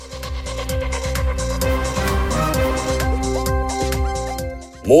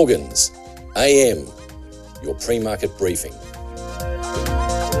Morgans, AM, your pre-market briefing.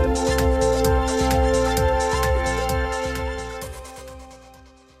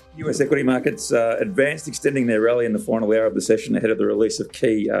 US equity markets advanced, extending their rally in the final hour of the session ahead of the release of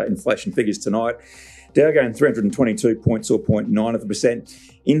key inflation figures tonight. Dow gained 322 points or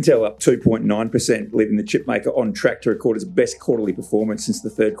 0.9%. Intel up 2.9%, leaving the chipmaker on track to record its best quarterly performance since the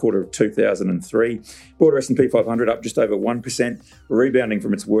third quarter of 2003. Broader S&P 500 up just over 1%, rebounding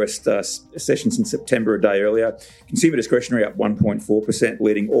from its worst session since September a day earlier. Consumer discretionary up 1.4%,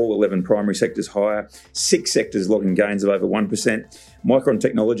 leading all 11 primary sectors higher. 6 sectors logging gains of over 1%. Micron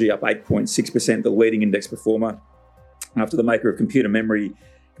Technology up 8.6%, the leading index performer, after the maker of computer memory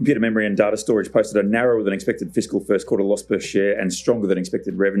and data storage posted a narrower than expected fiscal first quarter loss per share and stronger than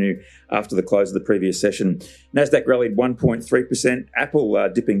expected revenue after the close of the previous session. Nasdaq rallied 1.3%, Apple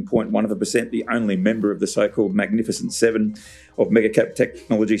dipping 0.1%, the only member of the so-called Magnificent Seven of mega-cap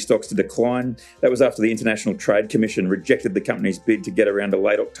technology stocks to decline. That was after the International Trade Commission rejected the company's bid to get around a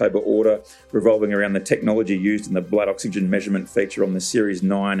late October order revolving around the technology used in the blood oxygen measurement feature on the Series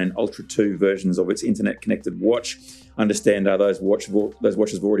 9 and Ultra 2 versions of its internet-connected watch. Understand those watches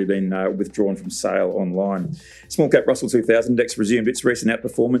have already been withdrawn from sale online. Small cap Russell 2000 index resumed its recent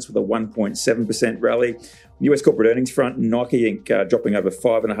outperformance with a 1.7% rally. US corporate earnings front, Nike Inc. Dropping over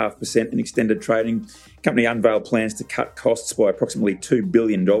 5.5% in extended trading. Company unveiled plans to cut costs by approximately $2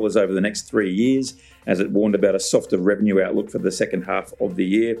 billion over the next 3 years, as it warned about a softer revenue outlook for the second half of the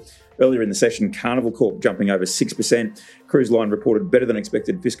year. Earlier in the session, Carnival Corp jumping over 6%. Cruise Line reported better than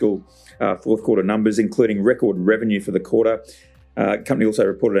expected fiscal fourth quarter numbers, including record revenue for the quarter. Company also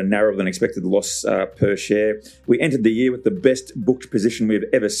reported a narrower than expected loss per share. We entered the year with the best booked position we've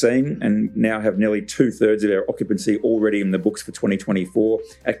ever seen and now have nearly 2/3 of our occupancy already in the books for 2024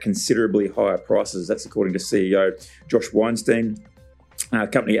 at considerably higher prices. That's according to CEO Josh Weinstein.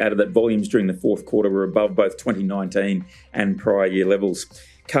 Company added that volumes during the fourth quarter were above both 2019 and prior year levels.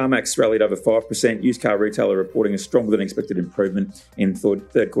 CarMax rallied over 5%. Used car retailer reporting a stronger than expected improvement in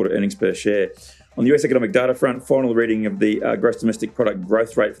third quarter earnings per share. On the US economic data front, final reading of the gross domestic product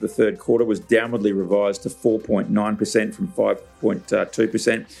growth rate for the third quarter was downwardly revised to 4.9% from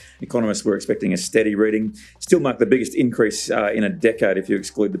 5.2%. Economists were expecting a steady reading. Still marked the biggest increase in a decade if you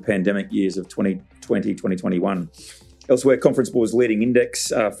exclude the pandemic years of 2020, 2021. Elsewhere, Conference Board's leading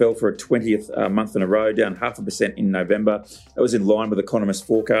index fell for a 20th month in a row, down 0.5% in November. That was in line with economists'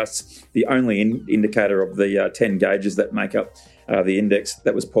 forecasts. The only indicator of the 10 gauges that make up the index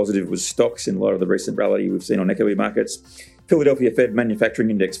that was positive was stocks, in light of the recent rally we've seen on equity markets. Philadelphia Fed Manufacturing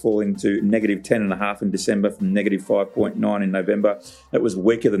Index falling to negative 10.5 in December from negative 5.9 in November. That was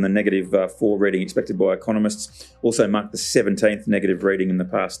weaker than the negative 4 reading expected by economists. Also marked the 17th negative reading in the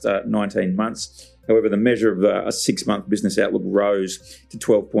past 19 months. However, the measure of a 6-month business outlook rose to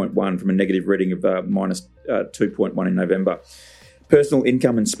 12.1 from a negative reading of minus 2.1 in November. Personal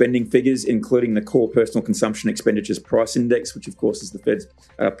income and spending figures, including the core personal consumption expenditures price index, which of course is the Fed's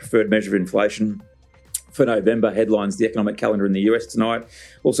preferred measure of inflation, for November, headlines the economic calendar in the US tonight.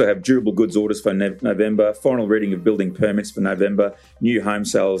 Also have durable goods orders for November, final reading of building permits for November, new home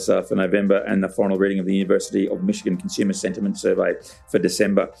sales for November, and the final reading of the University of Michigan Consumer Sentiment Survey for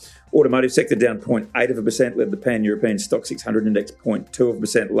December. Automotive sector down 0.8%, led the Pan-European Stock 600 index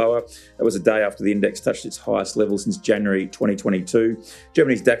 0.2% lower. That was a day after the index touched its highest level since January 2022.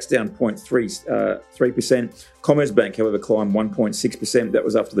 Germany's DAX down 0.3%. Commerzbank, however, climbed 1.6%. That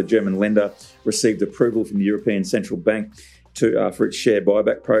was after the German lender received approval from the European Central Bank for its share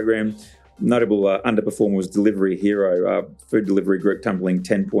buyback program. Notable underperformer was Delivery Hero, food delivery group, tumbling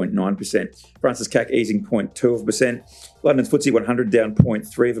 10.9%. France's CAC easing 0.2%. London's FTSE 100 down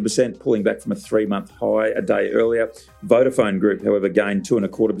 0.3%, pulling back from a 3-month high a day earlier. Vodafone Group, however, gained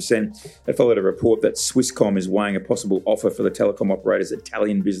 2.25%. They followed a report that Swisscom is weighing a possible offer for the telecom operator's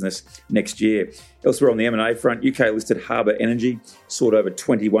Italian business next year. Elsewhere on the M&A front, UK-listed Harbour Energy soared over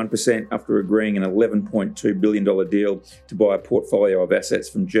 21% after agreeing an $11.2 billion deal to buy a portfolio of assets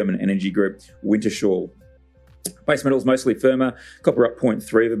from German energy group Wintershall. Base metals mostly firmer. Copper up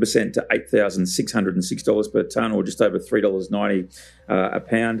 0.3% to $8,606 per tonne, or just over $3.90 a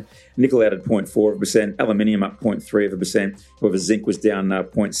pound. Nickel added 0.4%. Aluminium up 0.3%. However, zinc was down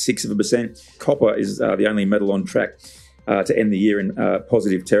 0.6%. Copper is the only metal on track to end the year in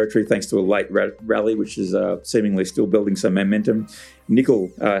positive territory, thanks to a late rally, which is seemingly still building some momentum.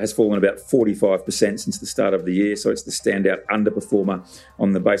 Nickel has fallen about 45% since the start of the year, so it's the standout underperformer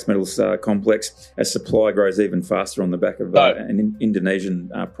on the base metals complex as supply grows even faster on the back of an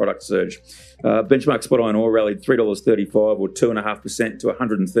Indonesian product surge. Benchmark spot iron ore rallied $3.35 or 2.5% to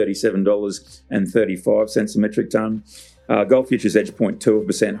 $137.35 a metric tonne. Gold futures edged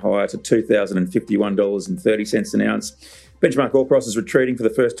 0.2% higher to $2,051.30 an ounce. Benchmark oil prices retreating for the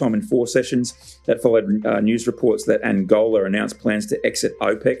first time in 4 sessions. That followed news reports that Angola announced plans to exit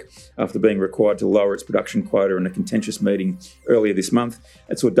OPEC after being required to lower its production quota in a contentious meeting earlier this month.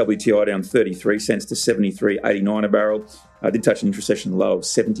 That saw WTI down 33 cents to 73.89 a barrel. Did touch an intra-session low of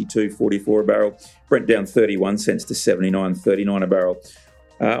 72.44 a barrel. Brent down 31 cents to 79.39 a barrel.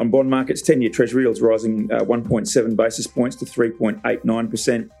 On bond markets, 10-year Treasury yields rising 1.7 basis points to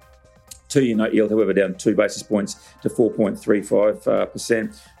 3.89%. 2-year note yield, however, down 2 basis points to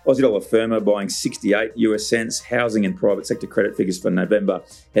 4.35%. Aussie dollar firmer buying 68 US cents. Housing and private sector credit figures for November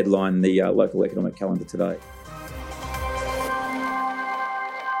headline the local economic calendar today.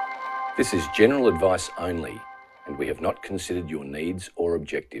 This is general advice only, and we have not considered your needs or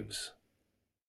objectives.